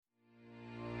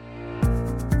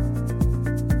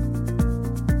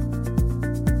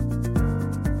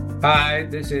Hi,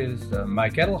 this is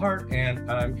Mike Edelhart,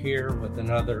 and I'm here with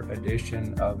another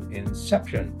edition of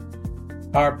Inception,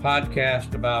 our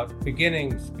podcast about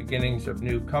beginnings of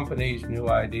new companies, new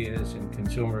ideas in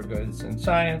consumer goods and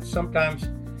science, sometimes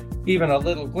even a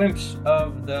little glimpse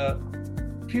of the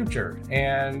future.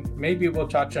 And maybe we'll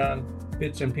touch on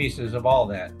bits and pieces of all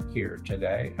that here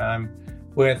today. I'm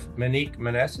with Monique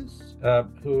Meneses,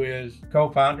 who is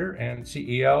co-founder and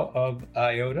CEO of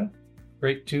Iota.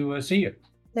 Great to see you.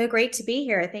 So great to be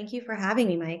here. Thank you for having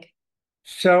me, Mike.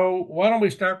 So why don't we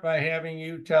start by having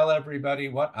you tell everybody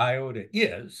what IOTA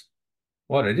is,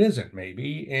 what it isn't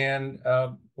maybe, and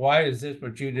why is this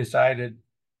what you decided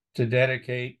to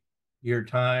dedicate your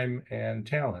time and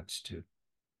talents to?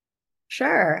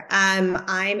 Sure. I'm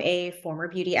a former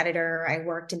beauty editor. I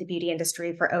worked in the beauty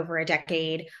industry for over a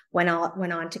decade. Went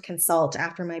on to consult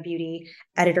after my beauty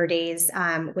editor days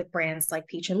with brands like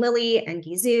Peach and Lily and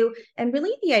Gizu. And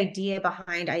really, the idea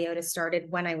behind Iota started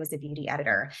when I was a beauty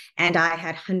editor, and I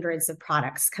had hundreds of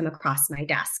products come across my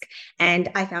desk, and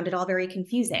I found it all very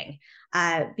confusing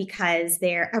because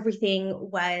everything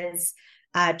was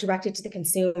directed to the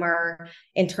consumer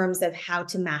in terms of how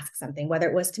to mask something, whether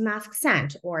it was to mask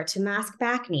scent or to mask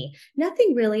acne.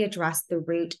 Nothing really addressed the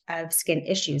root of skin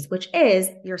issues, which is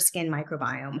your skin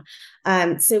microbiome.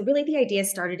 So, really, the idea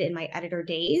started in my editor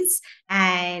days,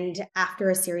 and after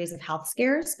a series of health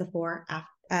scares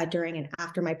during and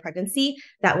after my pregnancy,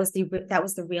 that was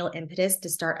the real impetus to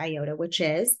start Iota, which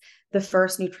is the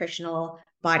first nutritional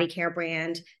body care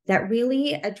brand that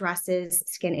really addresses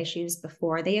skin issues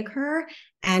before they occur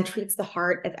and treats the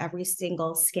heart of every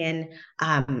single skin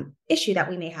issue that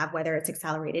we may have, whether it's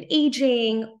accelerated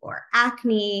aging or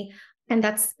acne. And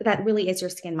that really is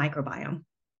your skin microbiome.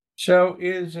 So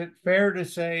is it fair to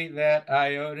say that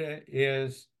IOTA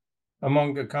is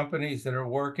among the companies that are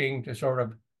working to sort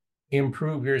of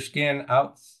improve your skin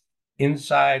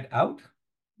inside out?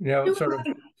 Sort of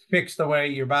fix the way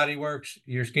your body works,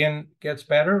 your skin gets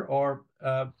better, or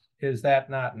is that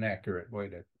not an accurate way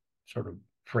to sort of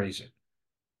phrase it?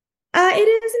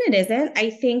 It is and it isn't. I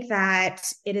think that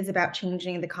it is about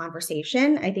changing the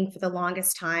conversation. I think for the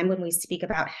longest time, when we speak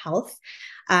about health,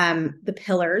 the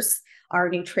pillars are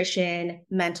nutrition,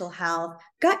 mental health,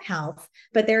 gut health,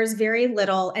 but there's very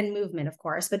little, and movement, of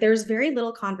course, but there's very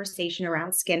little conversation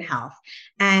around skin health.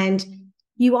 And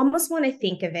you almost want to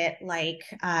think of it like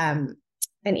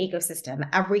an ecosystem.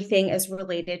 Everything is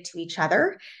related to each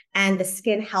other, and the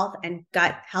skin health and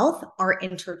gut health are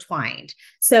intertwined.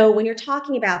 So, when you're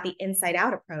talking about the inside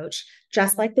out approach,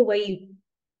 just like the way you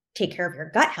take care of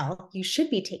your gut health, you should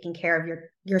be taking care of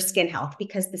your skin health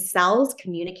because the cells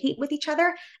communicate with each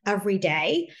other every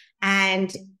day.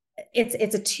 And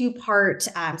it's a two-part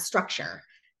structure.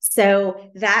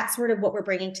 So that's sort of what we're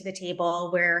bringing to the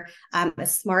table. Where a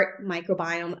smart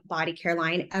microbiome body care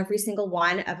line. Every single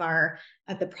one of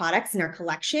the products in our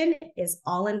collection is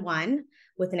all in one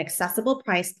with an accessible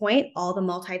price point, all the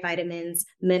multivitamins,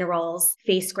 minerals,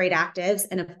 face grade actives,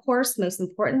 and of course, most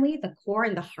importantly, the core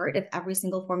and the heart of every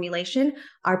single formulation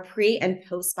are pre and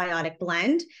postbiotic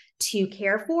blend to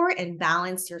care for and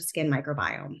balance your skin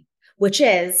microbiome, which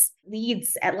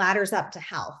ladders up to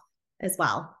health as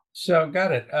well. So,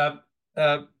 got it.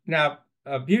 Now,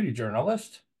 a beauty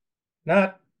journalist,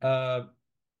 not a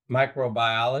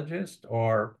microbiologist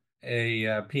or a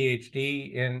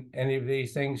PhD in any of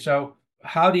these things. So,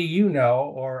 how do you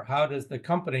know, or how does the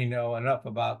company know enough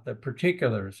about the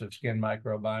particulars of skin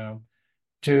microbiome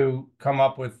to come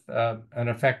up with an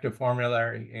effective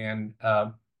formulary and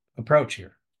approach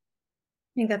here?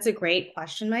 I think that's a great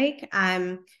question, Mike.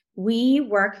 We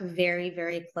work very,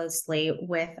 very closely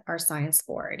with our science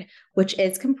board, which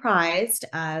is comprised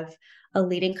of a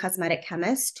leading cosmetic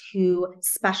chemist who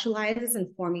specializes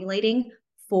in formulating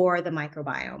for the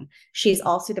microbiome. She's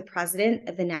also the president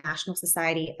of the National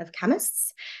Society of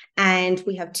Chemists. And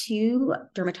we have two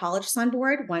dermatologists on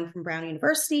board, one from Brown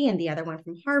University and the other one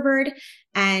from Harvard.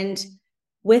 And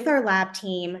with our lab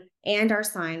team and our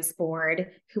science board,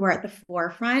 who are at the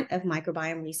forefront of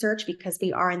microbiome research because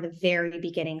we are in the very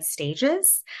beginning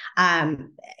stages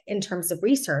in terms of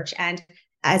research. And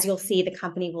as you'll see, the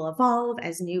company will evolve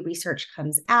as new research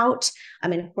comes out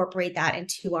and incorporate that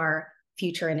into our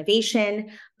future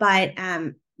innovation. But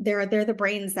they're the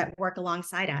brains that work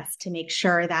alongside us to make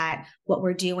sure that what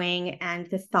we're doing and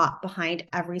the thought behind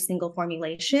every single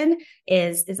formulation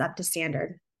is up to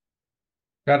standard.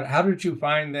 How did you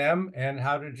find them, and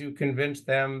how did you convince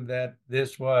them that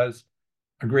this was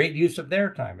a great use of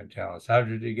their time and talents? How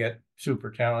did you get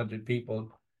super talented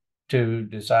people to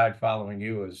decide following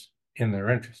you as in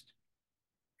their interest?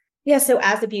 Yeah, so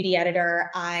as a beauty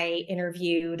editor, I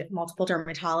interviewed multiple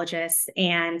dermatologists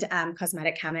and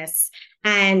cosmetic chemists,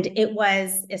 and it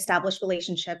was established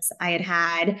relationships I had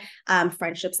had,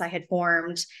 friendships I had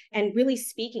formed, and really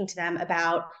speaking to them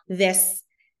about this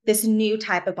new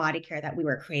type of body care that we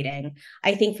were creating.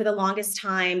 I think for the longest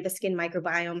time, the skin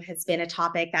microbiome has been a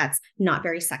topic that's not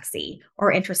very sexy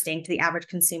or interesting to the average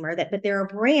consumer. But there are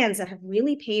brands that have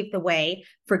really paved the way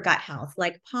for gut health,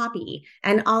 like Poppy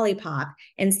and Olipop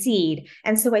and Seed.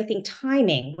 And so I think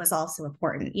timing was also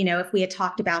important. If we had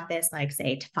talked about this, like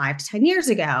say 5 to 10 years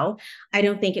ago, I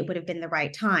don't think it would have been the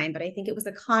right time. But I think it was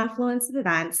a confluence of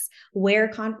events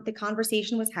where the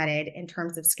conversation was headed in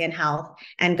terms of skin health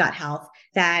and gut health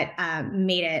that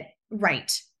made it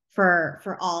right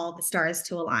for all the stars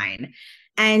to align.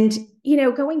 And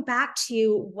going back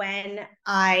to when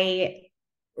I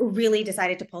really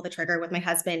decided to pull the trigger with my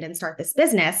husband and start this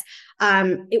business,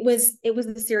 it was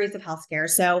a series of health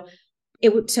scares. So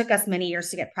it took us many years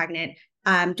to get pregnant.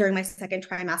 During my second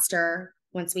trimester,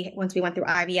 once we went through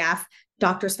IVF,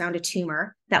 doctors found a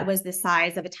tumor that was the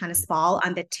size of a tennis ball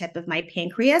on the tip of my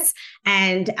pancreas.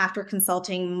 And after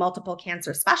consulting multiple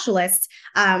cancer specialists,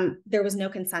 there was no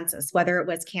consensus whether it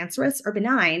was cancerous or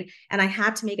benign. And I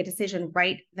had to make a decision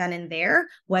right then and there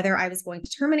whether I was going to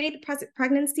terminate the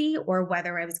pregnancy or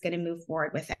whether I was going to move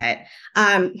forward with it.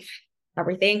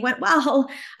 Everything went well,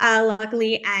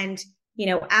 luckily. And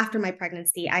after my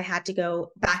pregnancy, I had to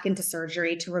go back into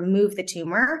surgery to remove the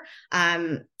tumor.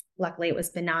 Luckily, it was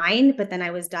benign, but then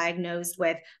I was diagnosed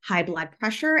with high blood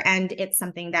pressure, and it's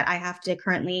something that I have to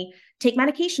currently take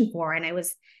medication for. And I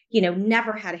was,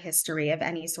 never had a history of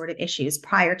any sort of issues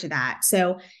prior to that.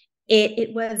 So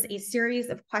it was a series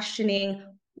of questioning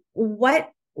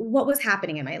what was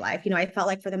happening in my life. I felt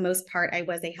like for the most part, I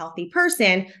was a healthy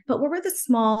person, but what were the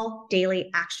small daily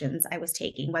actions I was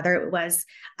taking, whether it was,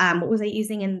 what was I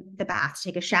using in the bath to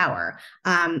take a shower,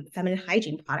 feminine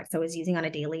hygiene products I was using on a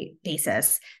daily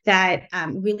basis that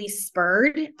really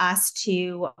spurred us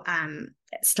to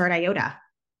start Iota.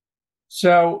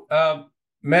 So,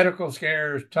 medical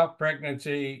scares, tough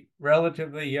pregnancy,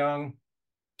 relatively young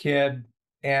kid,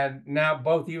 and now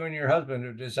both you and your husband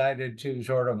have decided to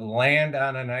sort of land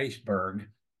on an iceberg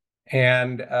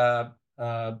and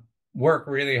work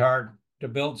really hard to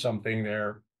build something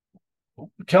there.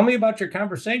 Tell me about your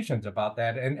conversations about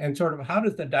that and sort of how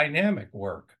does the dynamic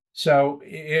work? So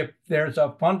if there's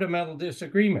a fundamental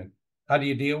disagreement, how do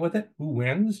you deal with it? Who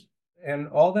wins? And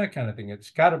all that kind of thing.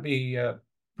 It's got to be a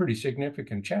pretty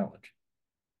significant challenge.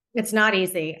 It's not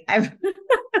easy.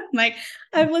 Like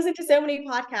I've listened to so many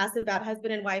podcasts about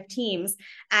husband and wife teams,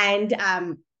 and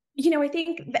I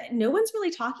think that no one's really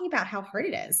talking about how hard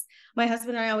it is. My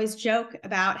husband and I always joke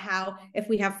about how if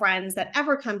we have friends that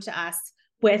ever come to us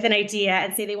with an idea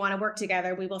and say they want to work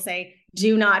together, we will say,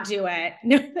 "Do not do it."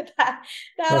 No, that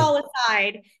Right. all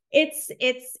aside,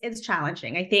 it's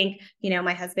challenging. I think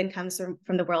my husband comes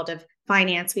from the world of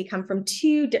finance. We come from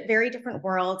two very different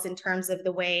worlds in terms of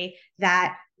the way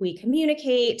that we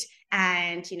communicate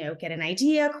and get an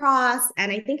idea across.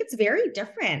 And I think it's very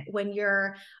different when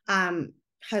you're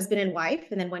husband and wife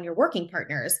and then when you're working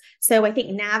partners. So I think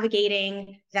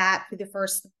navigating that through the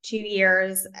first 2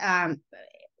 years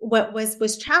what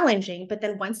was challenging, but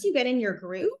then once you get in your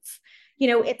groove,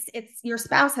 it's your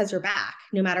spouse has your back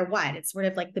no matter what. It's sort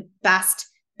of like the best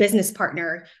business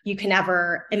partner you can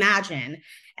ever imagine.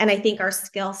 And I think our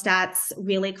skill sets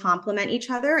really complement each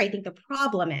other. I think the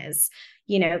problem is,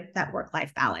 that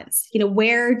work-life balance.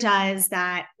 Where does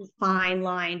that fine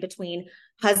line between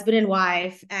husband and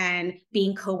wife and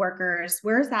being coworkers,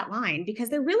 where's that line? Because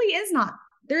there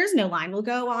is no line. We'll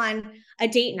go on a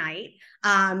date night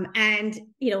and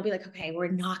we'll be like, okay, we're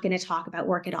not going to talk about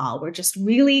work at all. We're just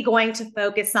really going to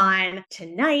focus on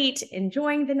tonight,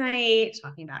 enjoying the night,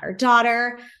 talking about our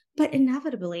daughter. But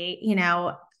inevitably,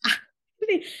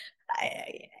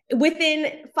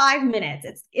 within 5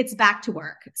 minutes, it's back to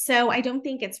work. So I don't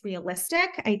think it's realistic.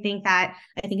 I think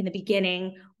in the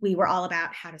beginning, we were all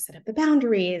about how to set up the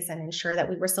boundaries and ensure that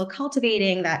we were still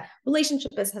cultivating that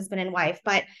relationship as husband and wife,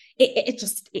 but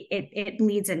it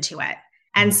bleeds into it.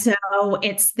 And so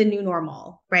it's the new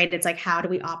normal, right? It's like, how do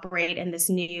we operate in this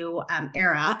new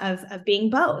era of being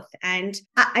both? And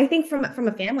I think from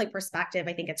a family perspective,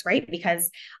 I think it's great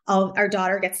because our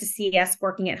daughter gets to see us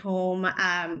working at home,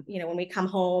 when we come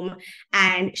home,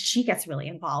 and she gets really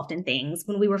involved in things.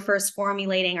 When we were first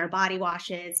formulating our body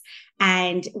washes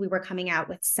and we were coming out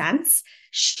with scents,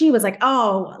 she was like,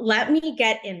 oh, let me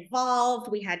get involved.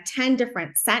 We had 10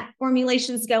 different scent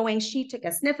formulations going. She took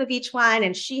a sniff of each one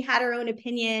and she had her own opinion.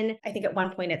 opinion. I think at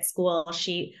one point at school,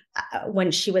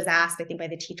 when she was asked, I think by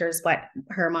the teachers, what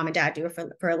her mom and dad do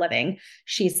for a living,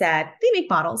 she said, they make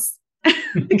bottles.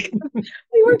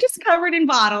 We were just covered in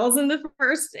bottles in the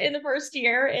first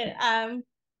year.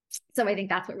 So I think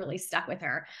that's what really stuck with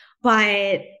her.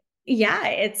 But yeah,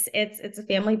 it's a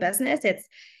family business.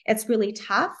 It's really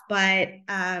tough, but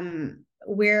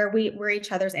we're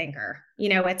each other's anchor.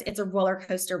 It's a roller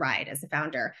coaster ride as a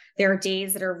founder. There are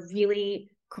days that are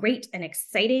really great and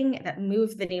exciting that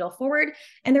move the needle forward,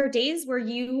 and there are days where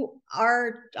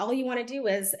all you want to do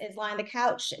is lie on the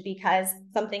couch because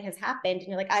something has happened and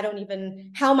you're like,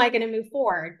 how am I going to move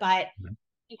forward? But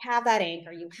you have that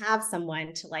anchor, you have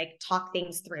someone to talk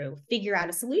things through, figure out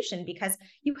a solution, because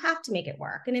you have to make it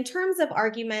work. And in terms of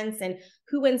arguments and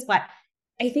who wins what,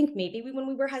 I think maybe when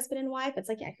we were husband and wife, it's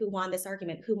like, yeah, who won this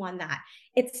argument? Who won that?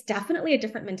 It's definitely a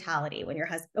different mentality when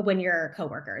you're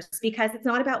coworkers, because it's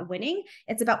not about winning.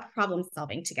 It's about problem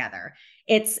solving together.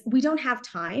 We don't have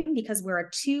time because we're a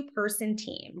 2-person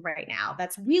team right now.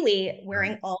 That's really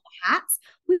wearing all the hats.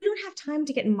 We don't have time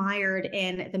to get mired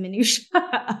in the minutia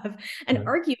of an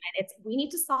argument. We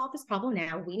need to solve this problem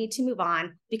now. We need to move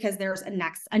on because there's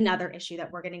another issue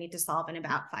that we're going to need to solve in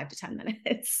about 5 to 10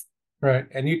 minutes. Right.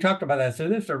 And you talked about that. So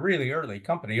this is a really early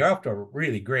company. You're off to a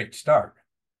really great start,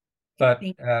 but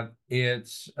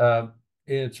it's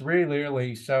really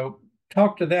early. So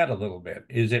talk to that a little bit.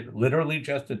 Is it literally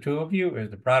just the two of you?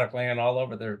 Is the product laying all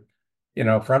over the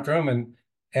front room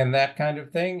and that kind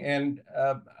of thing? And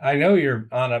I know you're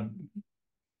on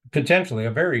potentially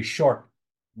a very short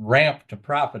ramp to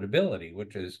profitability,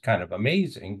 which is kind of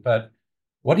amazing. But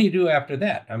what do you do after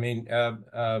that? I mean,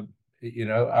 are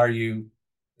you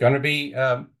going to be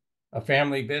a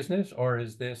family business, or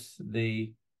is this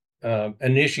the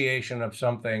initiation of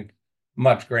something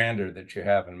much grander that you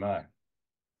have in mind?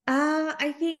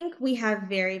 I think we have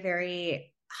very,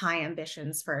 very high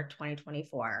ambitions for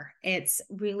 2024. It's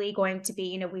really going to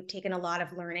be, we've taken a lot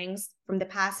of learnings from the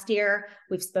past year.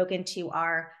 We've spoken to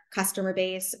our customer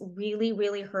base, really,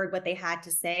 really heard what they had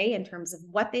to say in terms of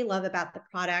what they love about the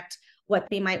product, what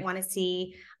they might want to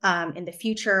see in the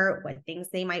future, what things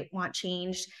they might want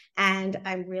changed. And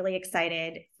I'm really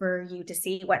excited for you to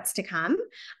see what's to come.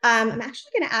 I'm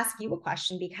actually going to ask you a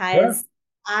question because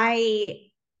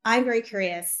I'm very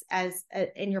curious,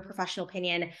 in your professional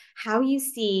opinion, how you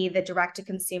see the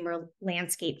direct-to-consumer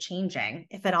landscape changing,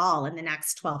 if at all, in the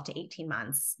next 12 to 18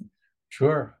 months.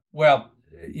 Sure. Well,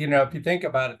 if you think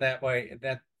about it that way,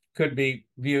 that could be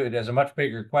viewed as a much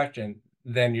bigger question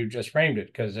than you just framed it,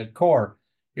 because at core,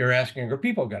 you're asking, are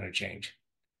people going to change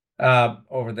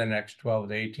over the next 12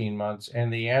 to 18 months?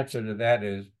 And the answer to that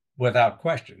is without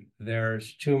question.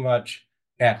 There's too much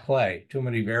at play, too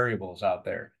many variables out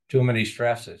there, too many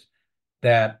stresses,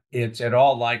 that it's at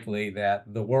all likely that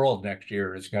the world next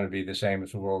year is going to be the same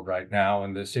as the world right now,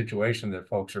 and the situation that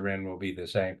folks are in will be the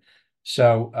same.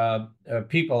 So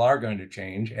people are going to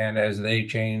change, and as they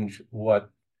change,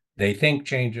 what they think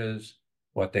changes,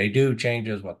 what they do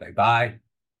changes, what they buy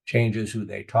changes, who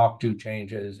they talk to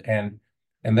changes, and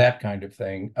that kind of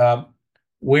thing.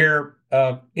 We're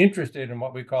interested in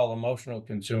what we call emotional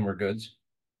consumer goods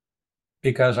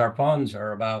because our funds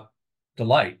are about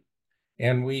delight.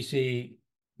 And we see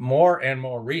more and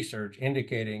more research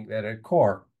indicating that at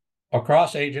core,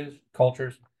 across ages,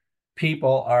 cultures,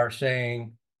 people are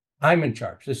saying, I'm in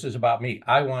charge. This is about me.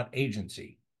 I want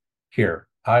agency here.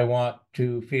 I want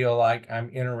to feel like I'm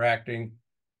interacting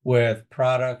with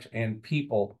products and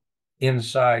people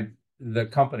inside the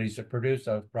companies that produce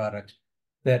those products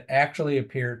that actually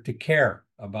appear to care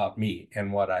about me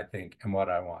and what I think and what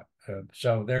I want.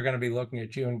 So they're going to be looking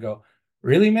at you and go,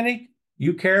 really, Monique?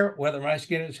 You care whether my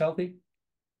skin is healthy?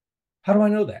 How do I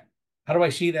know that? How do I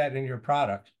see that in your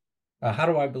product? How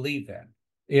do I believe that?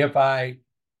 If I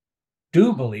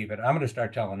do believe it, I'm going to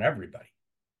start telling everybody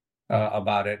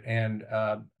about it and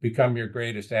become your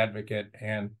greatest advocate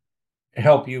and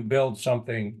help you build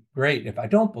something great. If I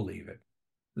don't believe it,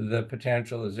 the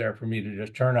potential is there for me to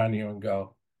just turn on you and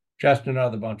go, just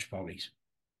another bunch of phonies,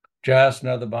 just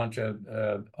another bunch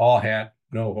of all hat,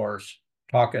 no horse,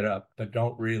 talk it up, but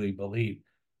don't really believe.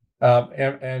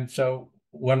 And so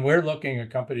when we're looking at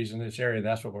companies in this area,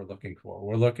 that's what we're looking for.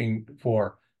 We're looking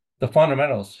for the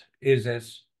fundamentals. Is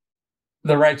this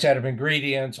the right set of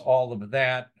ingredients, all of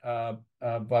that?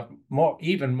 But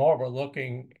even more, we're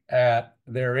looking at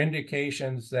their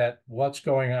indications that what's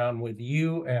going on with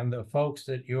you and the folks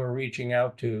that you're reaching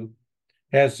out to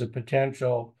has the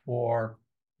potential for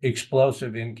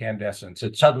explosive incandescence.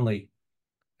 It suddenly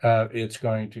it's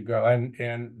going to go,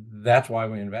 and that's why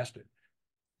we invested.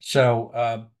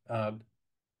 So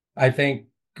I think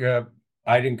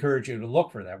I'd encourage you to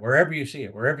look for that wherever you see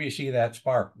it, wherever you see that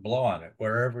spark, blow on it,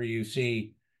 wherever you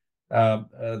see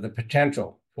the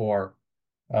potential for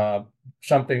uh,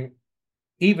 something,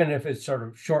 even if it's sort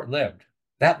of short-lived.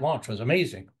 That launch was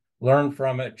amazing. Learn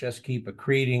from it, just keep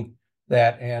accreting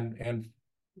that, and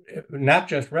not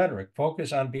just rhetoric.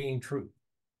 Focus on being true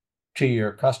to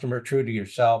your customer, true to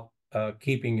yourself,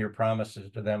 keeping your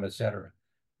promises to them, et cetera.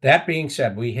 That being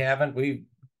said, we've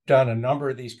done a number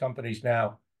of these companies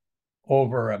now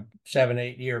over a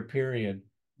 7-8 year period.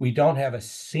 We don't have a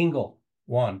single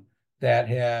one that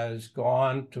has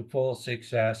gone to full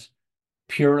success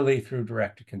purely through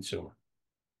direct to consumer.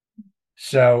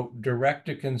 So direct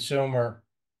to consumer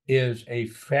is a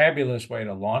fabulous way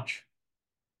to launch.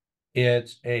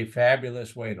 It's a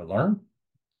fabulous way to learn,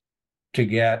 to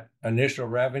get initial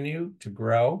revenue, to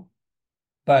grow.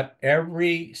 But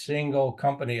every single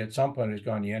company at some point is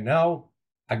going,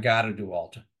 I got to do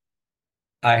Alta.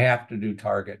 I have to do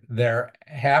Target. There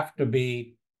have to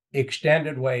be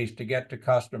extended ways to get to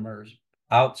customers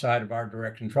outside of our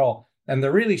direct control. And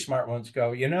the really smart ones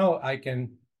go, I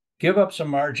can give up some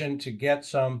margin to get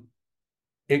some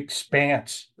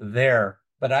expanse there,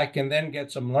 but I can then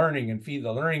get some learning and feed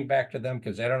the learning back to them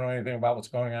because they don't know anything about what's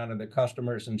going on in the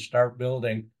customers, and start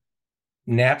building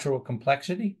natural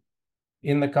complexity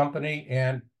in the company.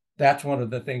 And that's one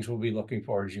of the things we'll be looking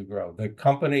for as you grow. The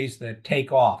companies that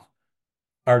take off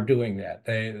are doing that.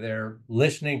 They're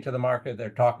listening to the market, they're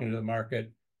talking to the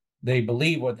market, they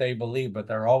believe what they believe, but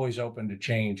they're always open to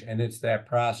change. And it's that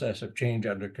process of change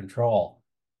under control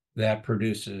that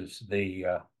produces the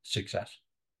success.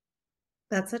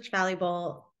 That's such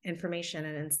valuable information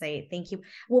and insight. Thank you.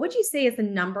 What would you say is the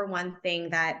number one thing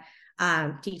that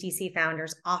DTC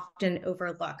founders often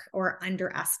overlook or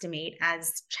underestimate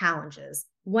as challenges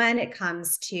when it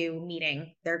comes to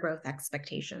meeting their growth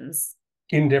expectations?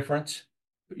 Indifference.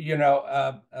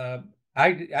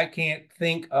 I can't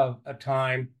think of a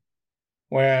time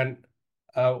when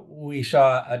we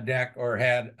saw a deck or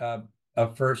had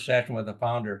a first session with a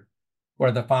founder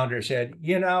where the founder said,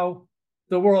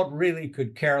 the world really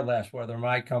could care less whether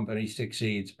my company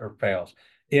succeeds or fails.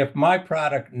 If my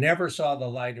product never saw the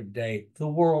light of day, the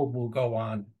world will go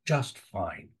on just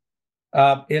fine.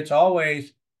 It's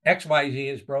always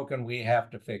XYZ is broken, we have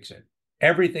to fix it.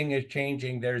 Everything is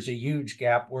changing. There's a huge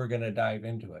gap. We're going to dive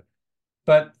into it.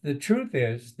 But the truth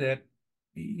is that,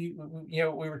 we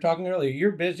were talking earlier,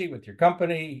 you're busy with your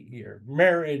company, your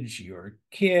marriage, your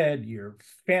kid, your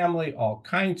family, all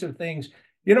kinds of things.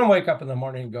 You don't wake up in the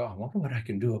morning and go, I wonder what I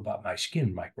can do about my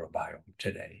skin microbiome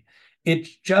today.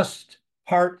 It's just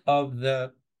part of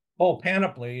the whole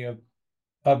panoply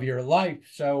of your life.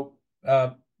 So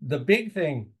the big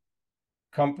thing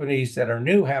companies that are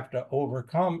new have to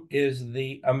overcome is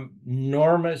the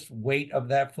enormous weight of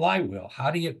that flywheel.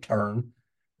 How do you turn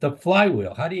the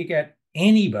flywheel? How do you get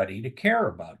anybody to care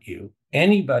about you,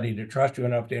 anybody to trust you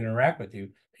enough to interact with you?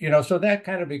 So that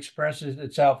kind of expresses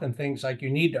itself in things like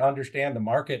you need to understand the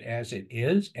market as it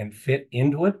is and fit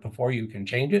into it before you can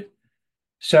change it.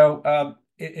 So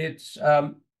it's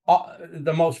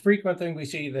the most frequent thing we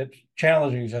see that's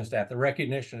challenging is just that, the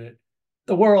recognition that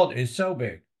the world is so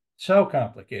big, so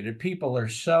complicated. People are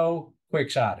so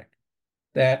quixotic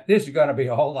that this is going to be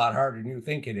a whole lot harder than you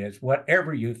think it is,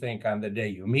 whatever you think on the day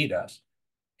you meet us.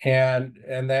 And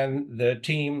then the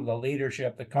team, the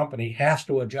leadership, the company has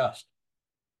to adjust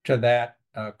to that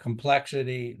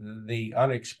complexity, the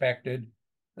unexpected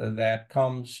that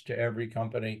comes to every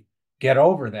company, get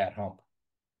over that hump.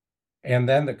 And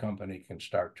then the company can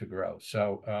start to grow.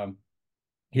 So,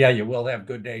 you will have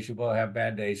good days, you will have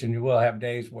bad days, and you will have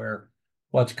days where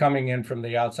what's coming in from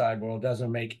the outside world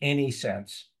doesn't make any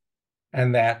sense.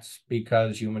 And that's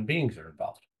because human beings are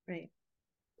involved. Right.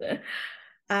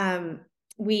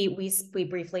 We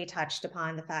briefly touched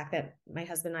upon the fact that my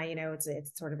husband and I,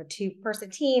 it's sort of a 2-person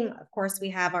team. Of course,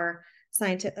 we have our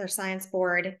science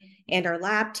board and our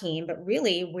lab team, but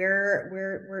really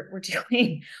we're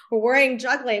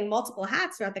juggling multiple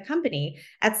hats throughout the company.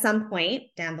 At some point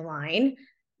down the line,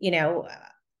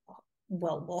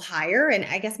 we'll hire. And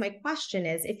I guess my question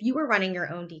is, if you were running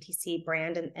your own DTC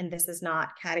brand, and this is not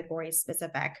category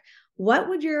specific, what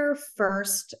would your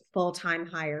first full-time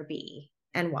hire be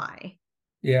and why?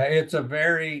 Yeah, it's a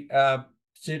very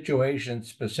situation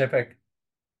specific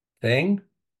thing.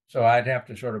 So I'd have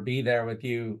to sort of be there with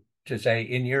you to say,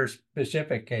 in your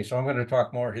specific case, so I'm going to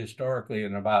talk more historically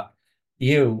and about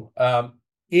you.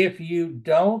 If you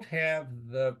don't have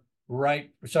the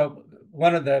right, so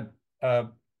one of the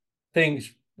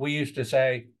things we used to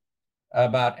say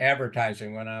about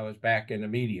advertising when I was back in the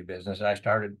media business, I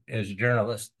started as a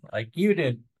journalist like you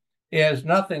did, is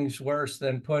nothing's worse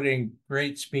than putting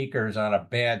great speakers on a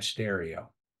bad stereo.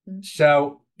 Mm-hmm.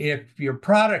 So if your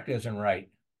product isn't right,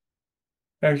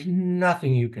 there's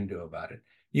nothing you can do about it.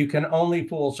 You can only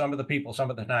fool some of the people some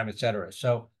of the time, et cetera.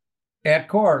 So at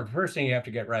core, the first thing you have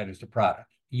to get right is the product.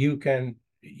 You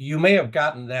may have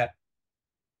gotten that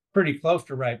pretty close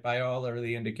to right by all of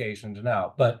the indications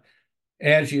now, but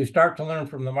as you start to learn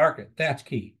from the market, that's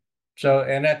key. So,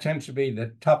 and that tends to be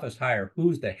the toughest hire.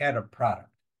 Who's the head of product?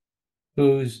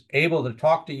 Who's able to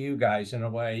talk to you guys in a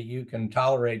way you can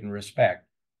tolerate and respect,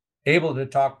 able to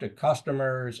talk to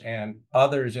customers and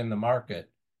others in the market,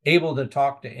 able to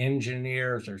talk to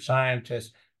engineers or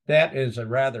scientists. That is a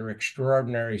rather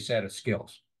extraordinary set of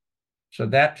skills. So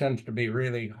that tends to be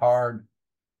really hard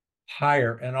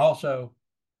hire, and also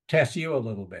test you a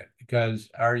little bit, because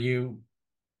are you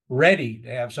ready to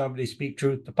have somebody speak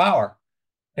truth to power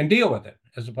and deal with it,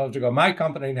 as opposed to go, my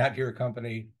company, not your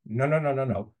company. No, no, no, no,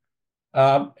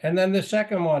 no. And then the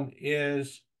second one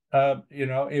is,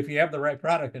 if you have the right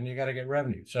product, then you got to get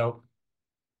revenue. So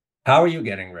how are you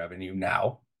getting revenue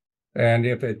now? And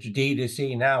if it's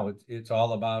D2C now, it's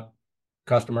all about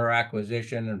customer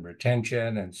acquisition and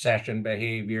retention and session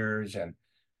behaviors and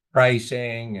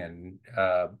pricing and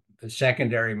the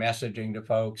secondary messaging to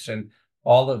folks and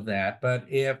all of that. But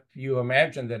if you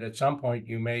imagine that at some point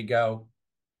you may go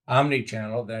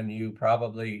omni-channel, then you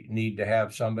probably need to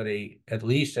have somebody, at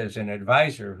least as an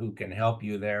advisor, who can help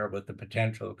you there with the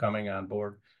potential of coming on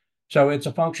board. So it's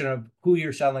a function of who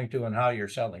you're selling to and how you're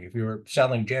selling. If you're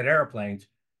selling jet airplanes,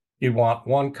 you want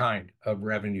one kind of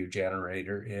revenue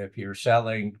generator. If you're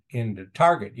selling into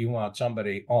Target, you want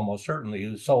somebody almost certainly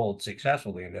who sold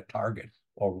successfully into Target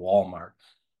or Walmart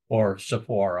or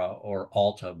Sephora or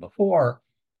Ulta before.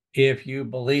 If you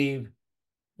believe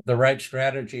the right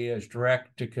strategy is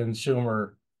direct to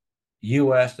consumer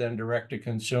US, then direct to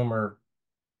consumer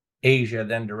Asia,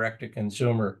 then direct to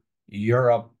consumer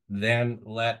Europe, then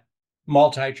let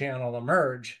multi-channel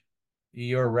emerge,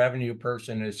 your revenue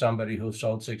person is somebody who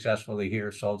sold successfully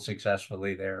here, sold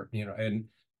successfully there, and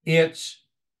it's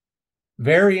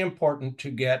very important to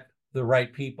get the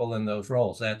right people in those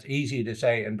roles. That's easy to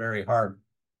say and very hard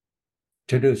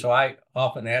to do. So I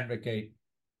often advocate,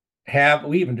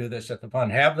 we even do this at the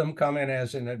fund, have them come in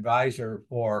as an advisor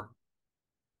for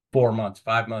 4 months,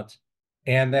 5 months,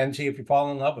 and then see if you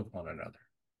fall in love with one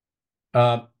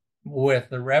another. With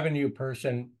the revenue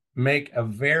person, make a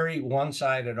very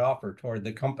one-sided offer toward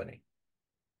the company.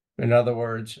 In other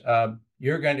words,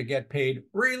 you're going to get paid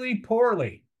really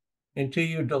poorly until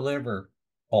you deliver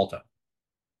Alta.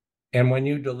 And when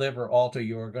you deliver Alta,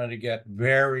 you are going to get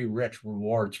very rich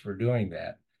rewards for doing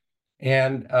that.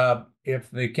 And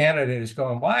if the candidate is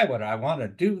going, why would I want to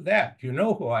do that? You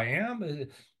know who I am?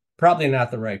 Probably not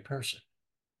the right person.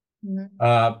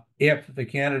 Mm-hmm. If the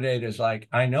candidate is like,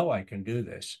 I know I can do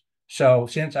this. So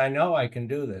since I know I can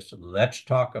do this, let's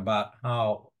talk about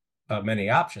how many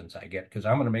options I get, because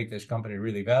I'm going to make this company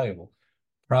really valuable.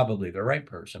 Probably the right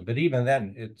person. But even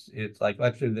then, it's like,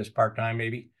 let's do this part-time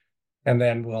maybe, and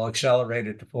then we'll accelerate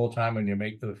it to full-time when you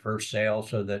make the first sale,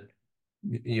 so that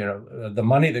the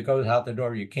money that goes out the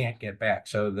door you can't get back.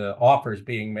 So the offers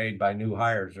being made by new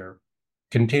hires are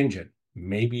contingent.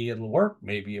 Maybe it'll work,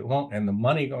 maybe it won't, and the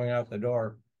money going out the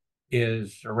door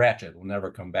is a ratchet. It will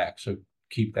never come back. So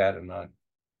keep that in mind.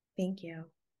 Thank you.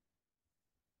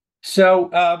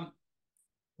 So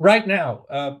right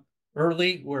now,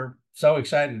 early, we're so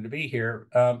excited to be here.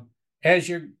 As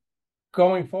you're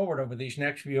going forward over these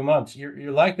next few months,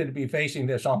 you're likely to be facing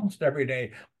this almost every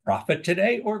day: profit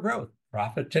today or growth,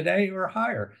 profit today or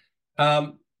higher.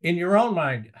 In your own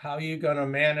mind, how are you going to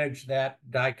manage that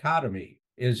dichotomy?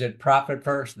 Is it profit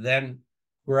first, then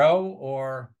grow,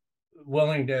 or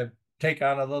willing to take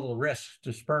on a little risk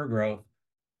to spur growth?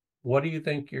 What do you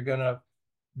think you're going to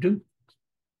do?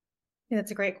 Yeah,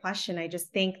 that's a great question. I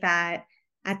just think that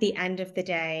at the end of the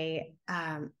day,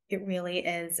 it really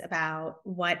is about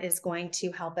what is going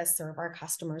to help us serve our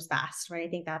customers best, right? I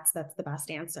think that's the best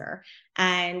answer.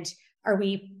 And are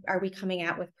we coming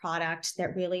out with product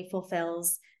that really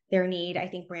fulfills their need? I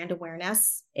think brand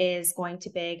awareness is going to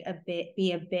be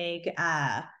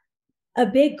a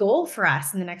big goal for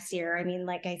us in the next year. I mean,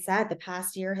 like I said, the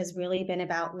past year has really been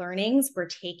about learnings. We're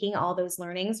taking all those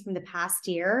learnings from the past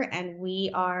year and we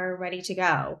are ready to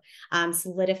go.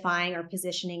 Solidifying our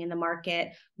positioning in the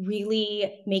market,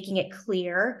 really making it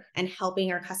clear and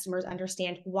helping our customers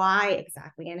understand why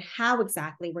exactly and how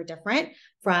exactly we're different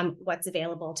from what's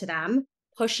available to them.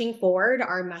 Pushing forward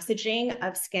our messaging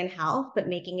of skin health, but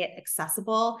making it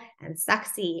accessible and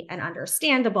sexy and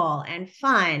understandable and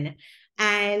fun.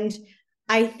 And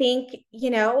I think,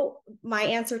 my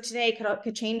answer today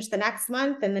could change the next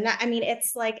month and I mean,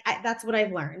 it's like, that's what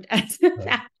I've learned as a Right.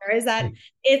 factor is that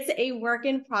it's a work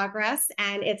in progress,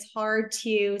 and it's hard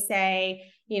to say,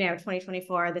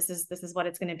 2024, this is what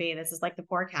it's going to be. This is like the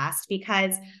forecast,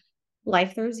 because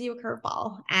life throws you a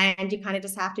curveball and you kind of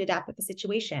just have to adapt with the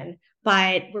situation.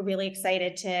 But we're really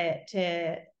excited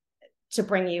to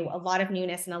bring you a lot of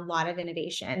newness and a lot of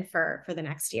innovation for the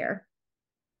next year.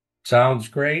 Sounds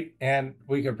great. And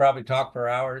we could probably talk for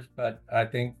hours, but I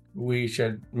think we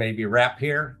should maybe wrap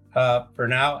here for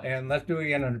now. And let's do it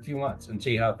again in a few months and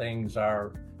see how things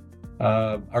are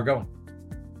going.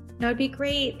 That would be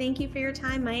great. Thank you for your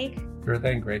time, Mike. Sure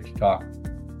thing. Great to talk.